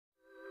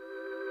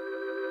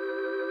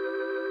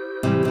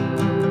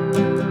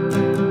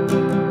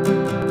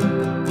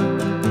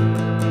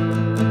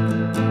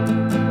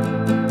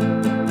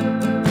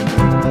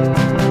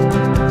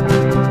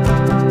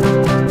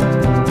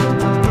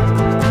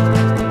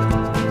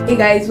Hey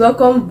guys,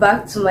 welcome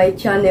back to my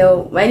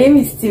channel. My name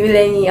is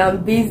Timileni.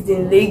 I'm based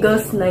in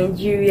Lagos,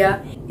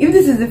 Nigeria. If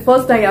this is the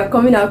first time you're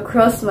coming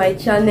across my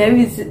channel,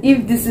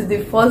 if this is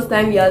the first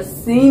time you're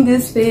seeing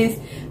this face,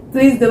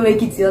 please don't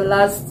make it your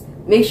last.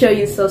 Make sure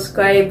you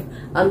subscribe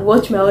and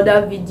watch my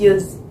other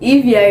videos.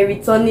 If you are a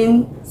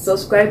returning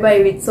subscriber,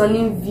 a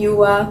returning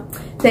viewer,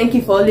 thank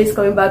you for always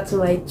coming back to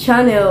my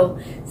channel.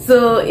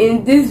 So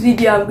in this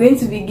video, I'm going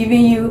to be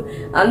giving you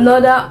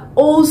another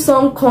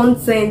wholesome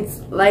content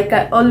like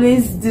I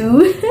always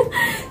do.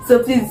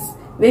 So please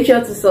make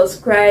sure to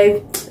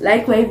subscribe,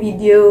 like my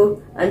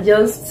video, and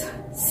just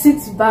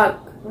sit back,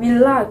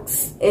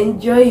 relax,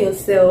 enjoy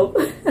yourself.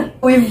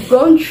 We've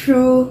gone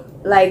through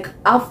like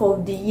half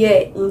of the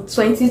year in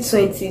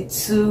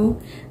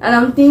 2022, and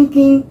I'm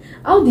thinking,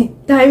 how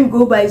did time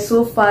go by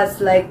so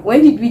fast? Like,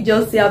 when did we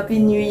just say Happy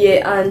New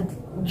Year and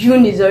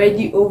June is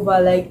already over?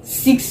 Like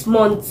 6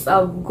 months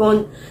have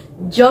gone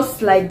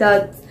just like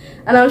that.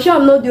 And I'm sure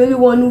I'm not the only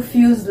one who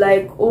feels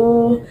like,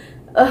 oh,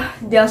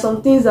 there are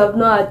some things I've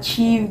not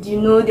achieved, you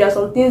know, there are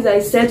some things I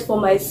set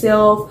for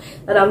myself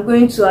that I'm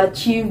going to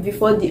achieve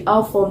before the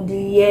half of the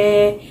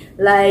year.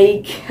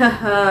 Like,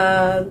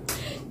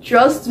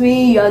 trust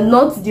me, you're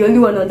not the only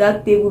one on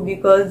that table,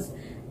 because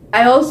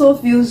I also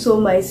feel so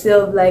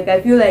myself. Like,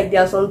 I feel like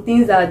there are some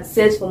things that I'd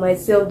set for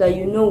myself that,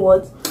 you know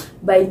what,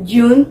 by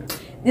June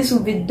this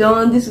will be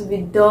done, this will be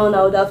done,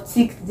 I would have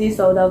ticked this,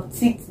 I would have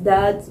ticked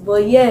that.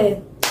 But yeah,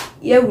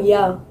 here we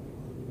are,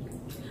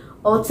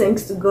 all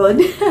thanks to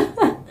God.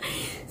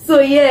 So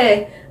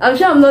yeah, I'm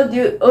sure I'm not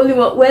the only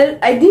one. Well,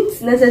 I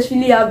didn't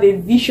necessarily have a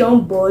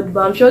vision board,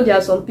 but I'm sure there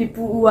are some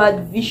people who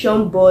had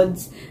vision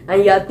boards,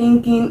 and you're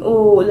thinking,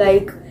 oh,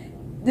 like,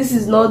 this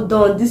is not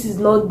done, this is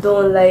not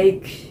done,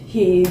 like,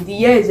 hey, the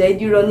year is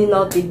already running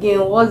out again,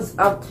 what's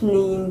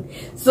happening?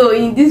 So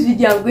in this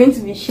video, I'm going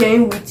to be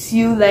sharing with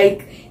you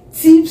like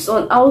tips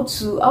on how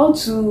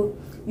to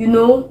you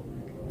know,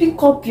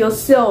 pick up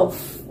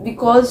yourself,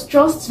 because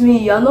trust me,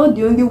 you're not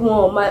the only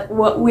one.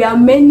 We are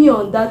many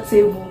on that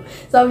table.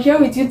 So I'm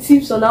sharing with you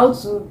tips on how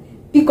to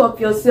pick up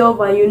yourself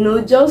and, you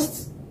know,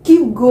 just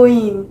keep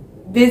going,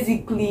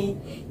 basically.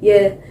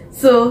 Yeah,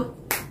 so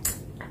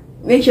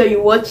make sure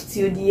you watch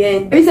till the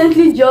end. I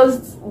recently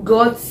just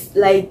got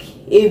like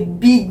a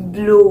big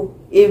blow,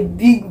 and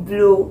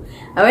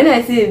when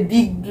I say a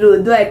big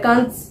blow, though I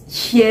can't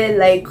share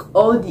like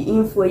all the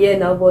info here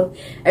now, but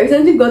I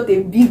recently got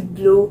a big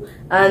blow,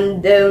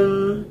 and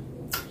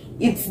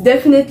it's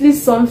definitely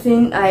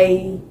something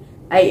I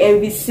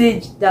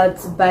envisaged that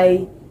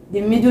by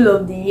the middle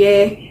of the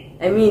year,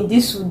 I mean,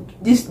 this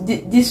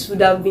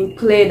would have been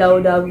cleared. I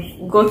would have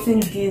gotten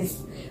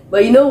this.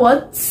 But you know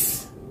what,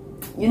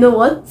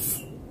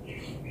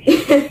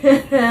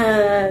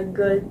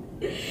 God,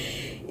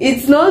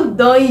 it's not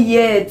done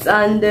yet,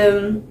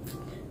 and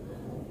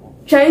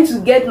trying to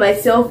get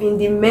myself in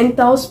the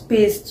mental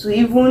space to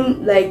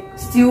even like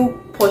still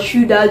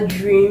pursue that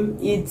dream,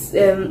 it's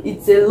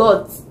a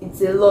lot.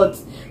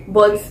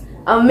 But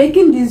I'm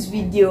making this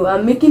video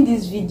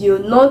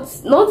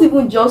not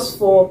even just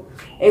for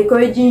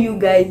encouraging you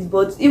guys,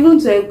 but even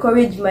to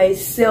encourage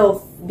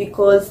myself,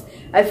 because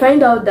I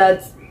find out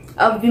that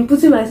I've been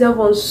putting myself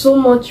on so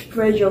much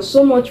pressure,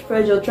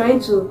 trying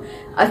to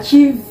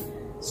achieve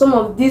some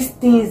of these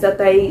things that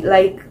I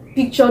like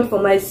pictured for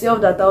myself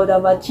that I would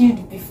have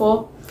achieved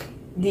before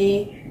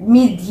the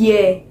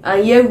mid-year,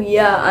 and here we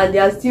are, and they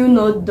are still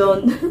not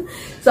done.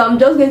 So I'm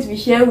just going to be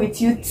sharing with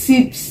you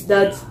tips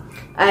that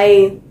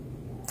I'm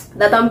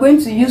going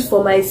to use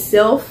for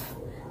myself,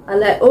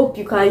 and I hope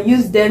you can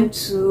use them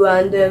too,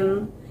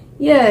 and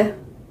yeah,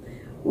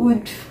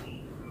 would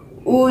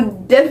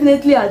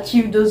definitely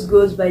achieve those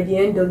goals by the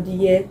end of the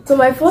year. So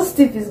my first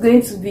tip is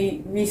going to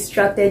be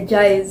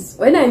re-strategize.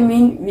 When I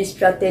mean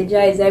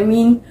re-strategize, I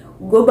mean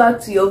go back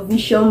to your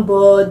vision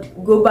board,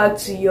 go back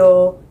to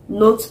your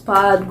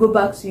notepad, go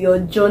back to your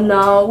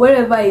journal,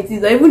 wherever it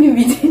is, or even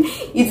if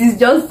it is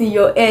just in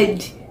your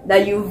head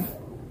that you've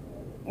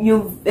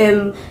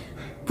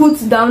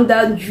put down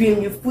that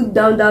dream, you've put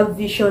down that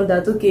vision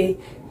that, okay,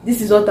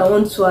 this is what I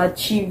want to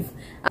achieve,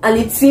 and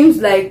it seems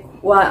like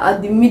we're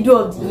at the middle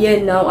of the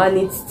year now and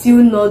it's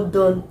still not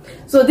done.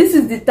 So this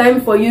is the time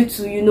for you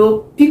to, you know,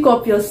 pick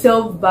up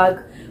yourself back,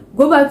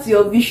 go back to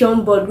your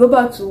vision board, go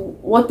back to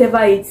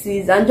whatever it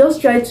is, and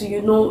just try to,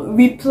 you know,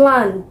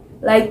 replan.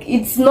 Like,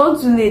 it's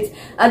not too late.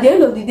 At the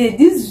end of the day,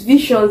 these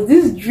visions,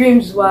 these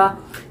dreams were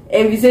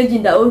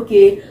envisaging that,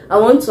 okay, I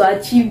want to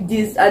achieve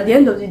this. At the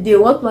end of the day,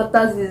 what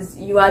matters is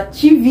you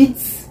achieve it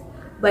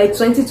by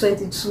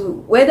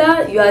 2022.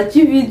 Whether you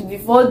achieve it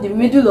before the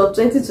middle of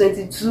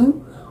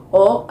 2022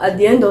 or at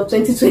the end of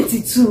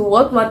 2022,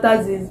 what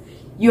matters is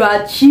you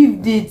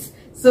achieved it.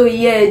 So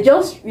yeah,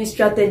 just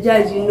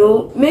re-strategize, you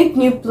know, make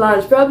new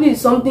plans. Probably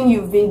it's something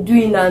you've been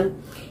doing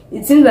and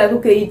it seems like,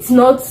 okay, it's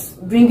not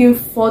bringing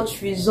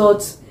forth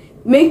results.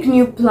 Make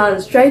new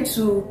plans, try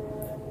to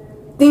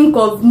think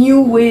of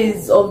new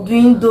ways of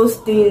doing those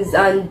things,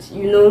 and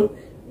you know,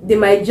 they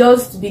might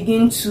just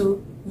begin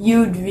to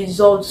yield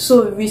results.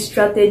 So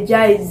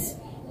re-strategize,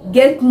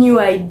 get new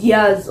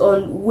ideas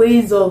on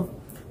ways of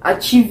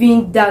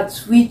achieving that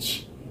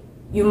which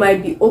you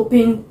might be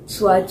hoping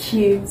to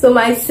achieve. So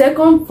my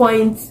second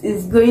point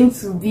is going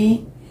to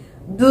be,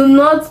 do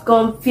not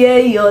compare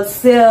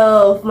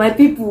yourself. My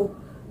people,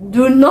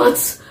 do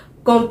not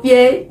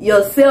compare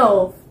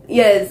yourself.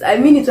 Yes, I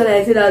mean it when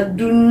I say that.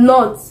 Do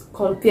not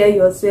compare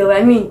yourself.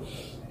 I mean,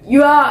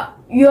 you are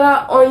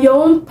on your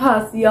own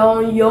path, you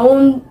are on your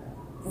own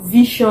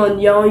vision,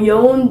 you're on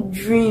your own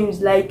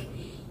dreams, like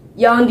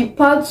you're on the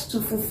path to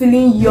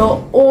fulfilling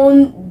your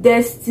own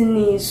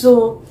destiny.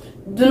 So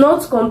do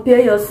not compare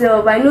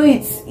yourself. I know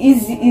it's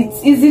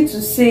easy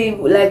to say,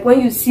 like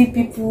when you see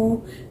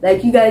people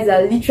like you guys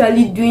are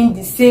literally doing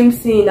the same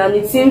thing, and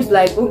it seems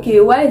like,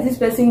 okay, why is this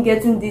person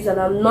getting this and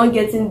I'm not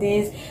getting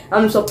this?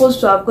 I'm supposed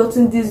to have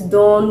gotten this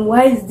done.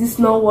 Why is this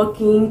not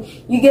working?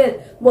 You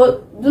get,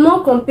 but do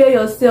not compare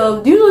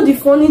yourself. Do you know the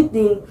funny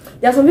thing?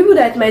 There are some people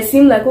that might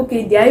seem like,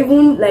 okay, they are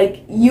even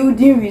like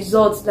yielding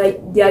results,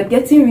 like they are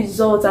getting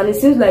results, and it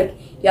seems like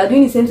you are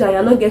doing the same thing and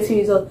you're not getting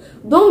results.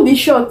 Don't be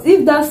shocked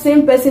if that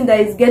same person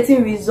that is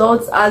getting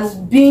results has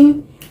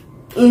been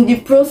in the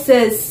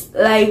process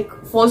like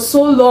for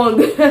so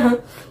long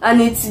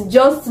and it's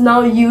just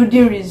now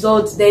yielding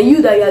results. Then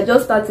you that you are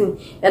just starting,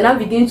 and now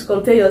begin to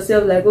compare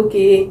yourself like,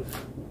 okay,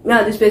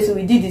 now this person,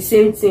 we did the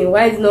same thing,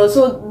 why is not?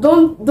 So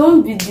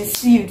don't be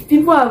deceived.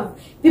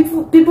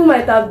 People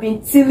might have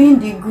been tilling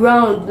the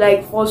ground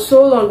like for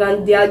so long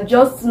and they are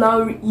just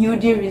now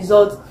yielding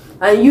results,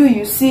 and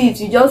you see it,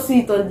 you just see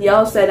it on the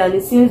outside, and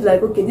it seems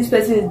like, okay, this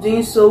person is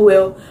doing so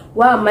well,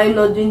 why am I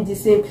not doing the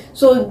same?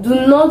 So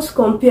do not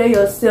compare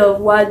yourself.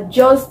 We're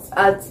just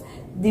at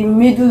the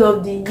middle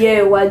of the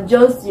year, we're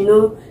just, you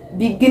know,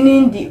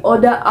 beginning the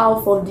other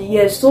half of the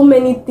year. So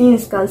many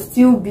things can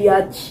still be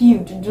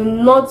achieved. Do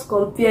not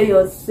compare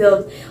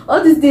yourselves.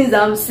 All these things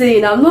I'm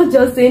saying, I'm not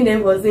just saying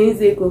them for saying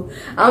sake.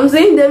 I'm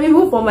saying them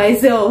even for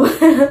myself.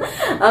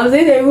 I'm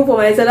saying them even for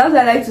myself. That's why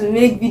I like to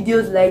make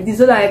videos like this,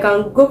 so that I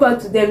can go back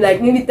to them,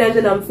 like maybe times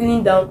when I'm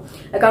feeling down,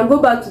 I can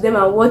go back to them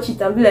and watch it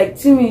and be like,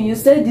 Timmy, you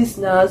said this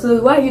now,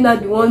 so why are you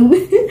not the one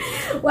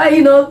why are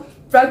you not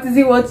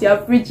practicing what you're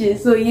preaching?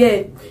 So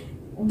yeah,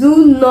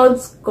 do not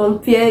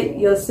compare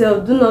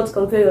yourself. Do not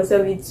compare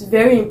yourself. It's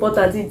very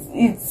important.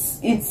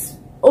 It's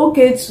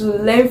okay to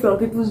learn from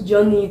people's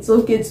journey. It's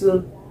okay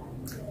to,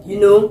 you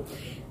know,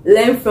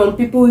 learn from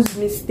people's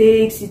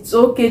mistakes. It's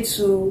okay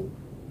to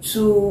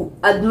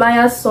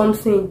admire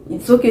something.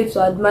 It's okay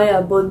to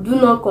admire, but do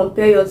not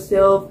compare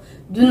yourself.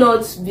 Do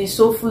not be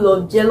so full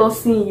of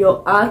jealousy in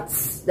your heart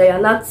that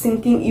you're not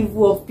thinking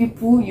evil of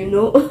people, you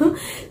know.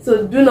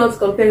 So do not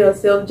compare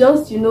yourself.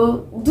 Just, you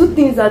know, do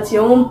things at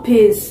your own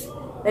pace.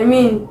 I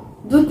mean,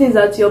 do things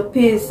at your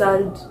pace.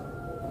 And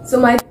so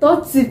my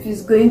third tip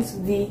is going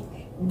to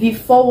be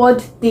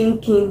forward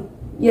thinking.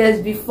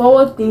 Yes, be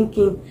forward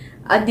thinking.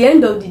 At the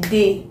end of the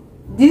day,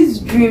 this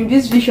dream,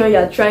 this vision you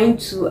are trying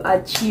to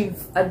achieve,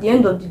 at the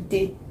end of the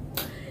day,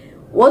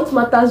 what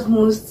matters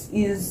most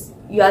is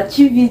you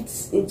achieve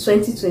it in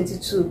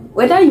 2022.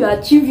 Whether you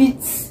achieve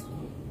it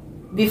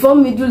before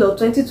middle of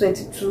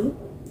 2022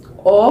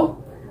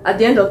 or at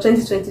the end of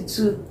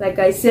 2022, like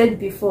I said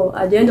before,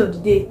 at the end of the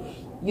day,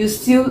 you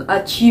still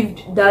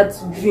achieved that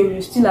dream,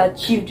 you still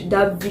achieved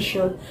that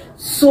vision.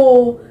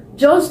 So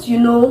just, you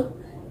know,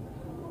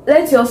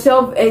 let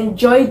yourself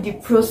enjoy the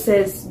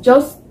process.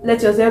 Just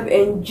let yourself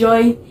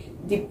enjoy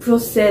the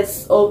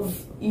process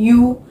of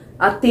you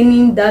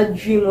attaining that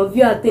dream, of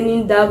you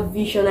attaining that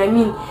vision. I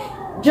mean,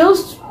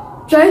 just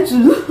try to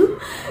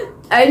look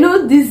I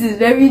know this is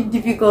very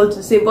difficult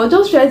to say, but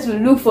just try to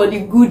look for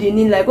the good in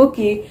it. Like,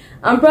 okay,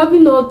 I'm probably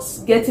not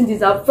getting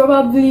this, I've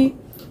probably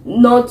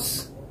not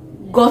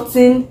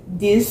gotten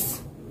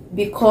this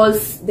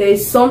because there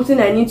is something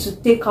I need to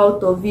take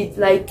out of it.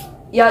 Like,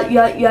 you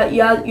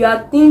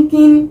are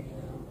thinking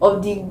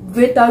of the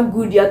greater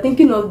good, you are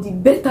thinking of the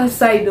better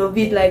side of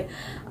it. Like,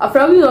 I've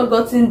probably not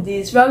gotten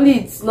this, probably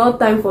it's not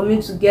time for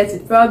me to get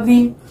it,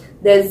 probably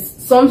there's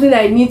something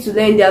I need to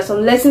learn, there are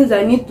some lessons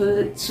I need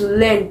to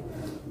learn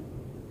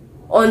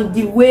on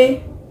the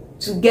way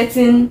to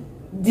getting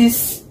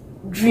this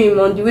dream,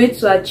 on the way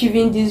to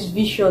achieving this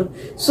vision.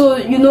 So,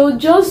 you know,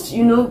 just,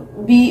 you know,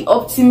 be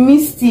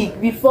optimistic,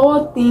 be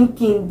forward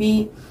thinking,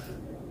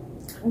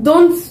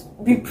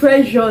 don't be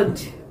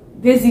pressured.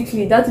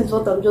 Basically, that is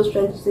what I'm just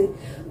trying to say.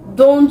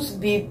 Don't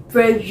be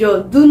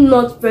pressured. Do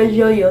not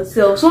pressure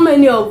yourself. So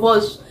many of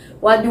us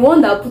were the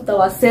one that put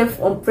ourselves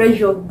on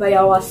pressure by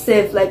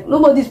ourselves. Like,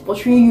 nobody's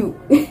pursuing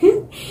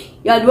you.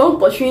 You are the one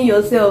pursuing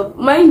yourself.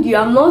 Mind you,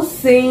 I'm not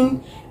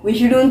saying we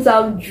shouldn't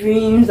have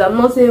dreams, I'm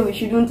not saying we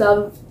shouldn't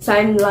have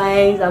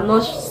timelines, I'm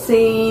not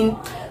saying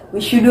we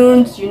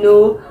shouldn't, you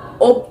know,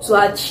 hope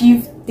to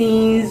achieve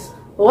things.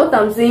 But what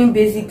I'm saying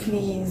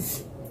basically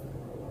is,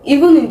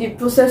 even in the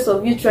process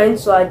of you trying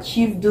to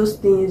achieve those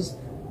things,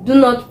 do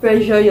not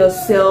pressure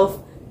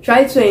yourself.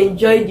 Try to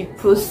enjoy the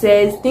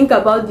process, think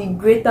about the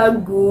greater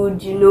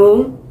good, you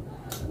know.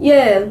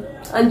 Yeah,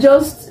 and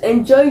just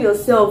enjoy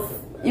yourself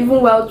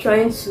even while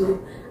trying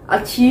to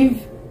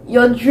achieve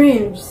your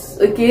dreams,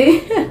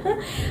 okay?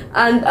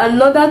 And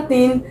another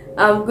thing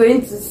I'm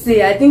going to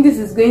say, I think this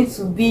is going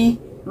to be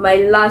my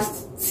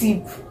last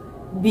tip.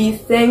 Be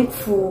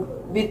thankful.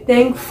 Be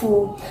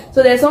thankful.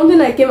 So there's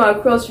something I came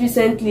across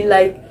recently,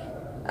 like,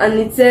 and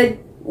it said,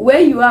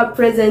 where you are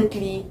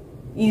presently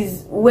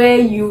is where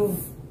you've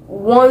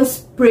once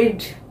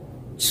prayed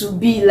to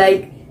be.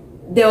 Like,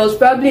 there was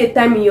probably a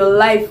time in your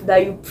life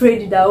that you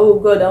prayed that, oh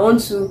God, I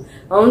want to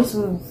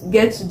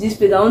get to this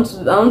place, I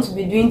want to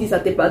be doing this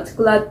at a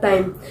particular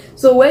time.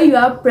 So where you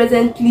are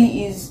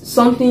presently is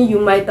something you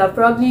might have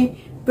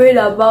probably prayed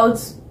about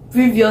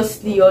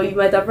previously, or you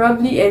might have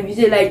probably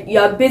envisioned. Like, you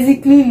are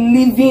basically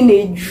living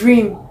a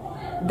dream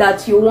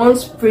that you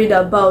once prayed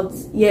about.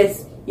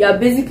 Yes, you are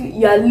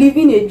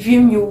living a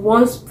dream you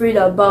once prayed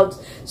about.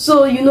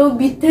 So, you know,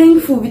 be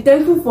thankful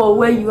for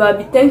where you are.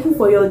 Be thankful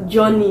for your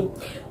journey.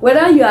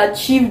 Whether you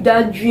achieve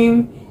that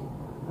dream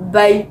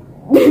by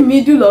the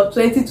middle of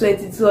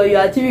 2022, or you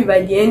achieve it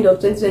by the end of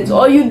 2022,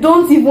 or you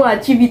don't even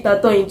achieve it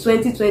at all in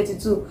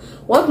 2022,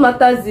 what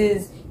matters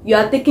is you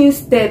are taking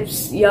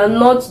steps. You are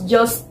not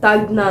just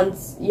stagnant.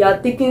 You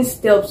are taking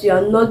steps. You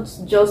are not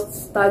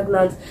just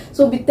stagnant.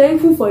 So be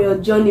thankful for your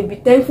journey. Be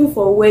thankful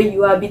for where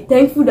you are. Be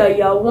thankful that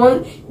you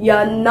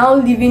are now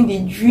living the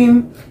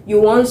dream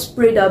you once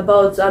prayed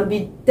about, and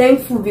be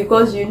thankful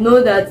because you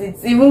know that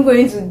it's even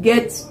going to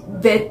get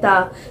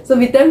better. So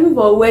be thankful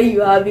for where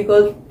you are,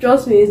 because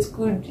trust me, it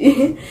could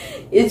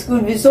it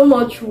could be so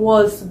much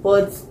worse,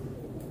 but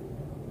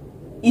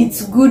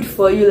it's good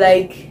for you.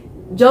 Like,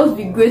 just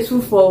be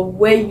grateful for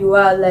where you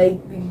are.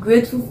 Like, be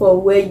grateful for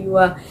where you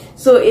are.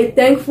 So a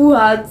thankful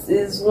heart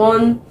is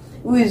one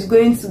who is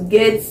going to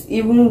get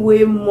even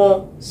way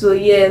more. So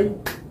yeah,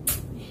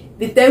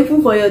 be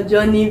thankful for your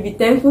journey. Be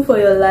thankful for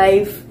your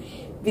life.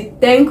 Be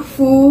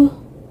thankful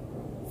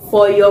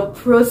for your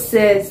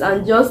process,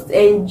 and just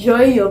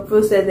enjoy your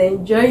process.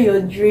 Enjoy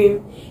your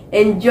dream.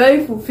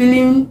 Enjoy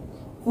fulfilling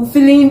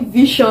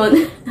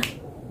vision.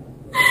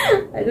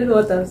 I don't know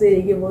what I'm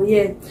saying again, but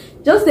yeah,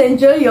 just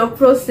enjoy your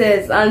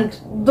process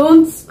and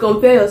don't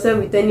compare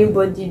yourself with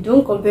anybody.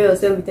 Don't compare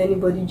yourself with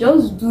anybody.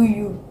 Just do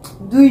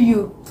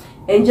you.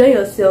 Enjoy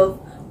yourself.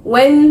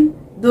 When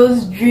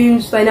those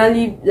dreams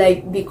finally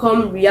like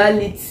become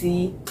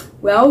reality,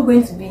 we're all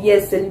going to be here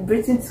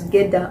celebrating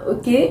together,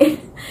 okay?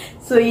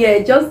 So yeah,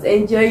 just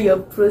enjoy your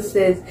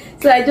process.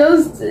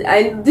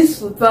 So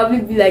this would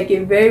probably be like a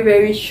very,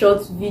 very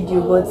short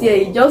video, but yeah,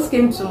 it just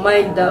came to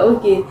mind that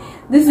okay,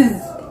 this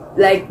is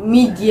like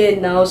mid-year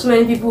now. So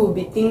many people will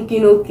be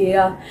thinking, okay,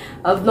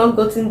 I've not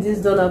gotten this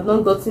done, I've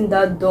not gotten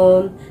that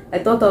done. I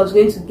thought I was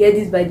going to get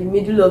this by the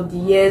middle of the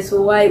year,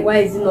 so why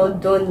is it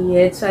not done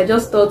yet? So I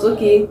just thought,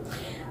 okay,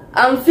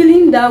 I'm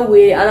feeling that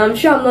way, and I'm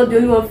sure I'm not the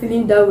only one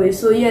feeling that way.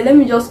 So yeah, let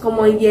me just come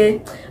on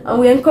here and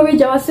we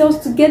encourage ourselves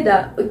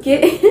together,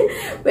 okay?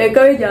 We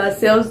encourage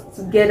ourselves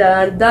together,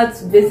 and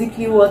that's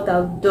basically what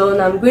I've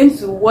done. I'm going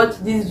to watch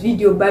this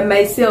video by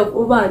myself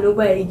over and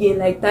over again.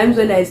 Like, times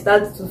when I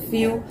start to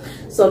feel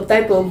some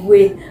type of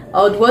way,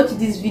 I would watch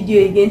this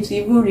video again to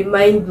even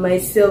remind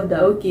myself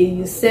that okay,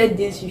 you said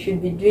this, you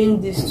should be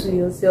doing this to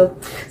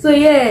yourself. So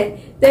yeah,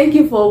 thank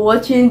you for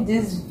watching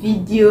this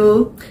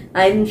video.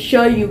 I'm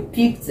sure you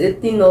picked a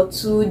thing or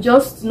two.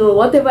 Just know,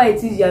 whatever it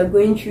is you are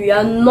going through, you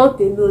are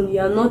not alone. You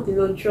are not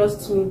alone,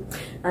 trust me.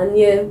 And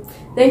yeah,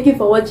 thank you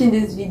for watching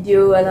this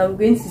video, and I'm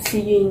going to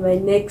see you in my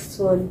next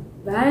one.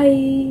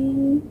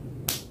 Bye.